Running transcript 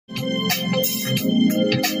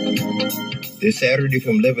This Saturday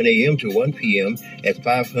from 11 a.m. to 1 p.m. at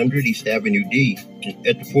 500 East Avenue D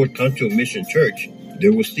at the Fort Concho Mission Church.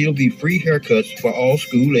 There will still be free haircuts for all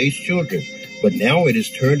school-aged children, but now it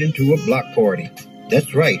is turned into a block party.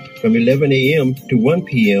 That's right, from 11 a.m. to 1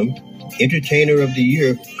 p.m., Entertainer of the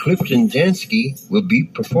Year Clifton Jansky will be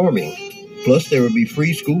performing. Plus, there will be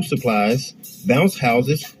free school supplies, bounce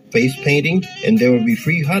houses, face painting, and there will be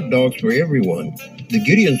free hot dogs for everyone. The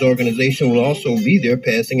Gideon's organization will also be there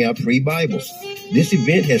passing out free Bibles. This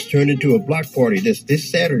event has turned into a block party that's this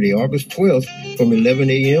Saturday, August 12th, from 11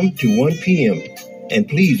 a.m. to 1 p.m. And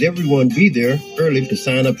please, everyone be there early to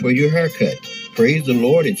sign up for your haircut. Praise the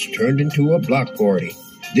Lord, it's turned into a block party.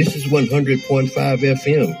 This is 100.5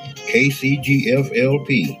 FM,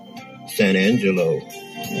 KCGFLP, San Angelo.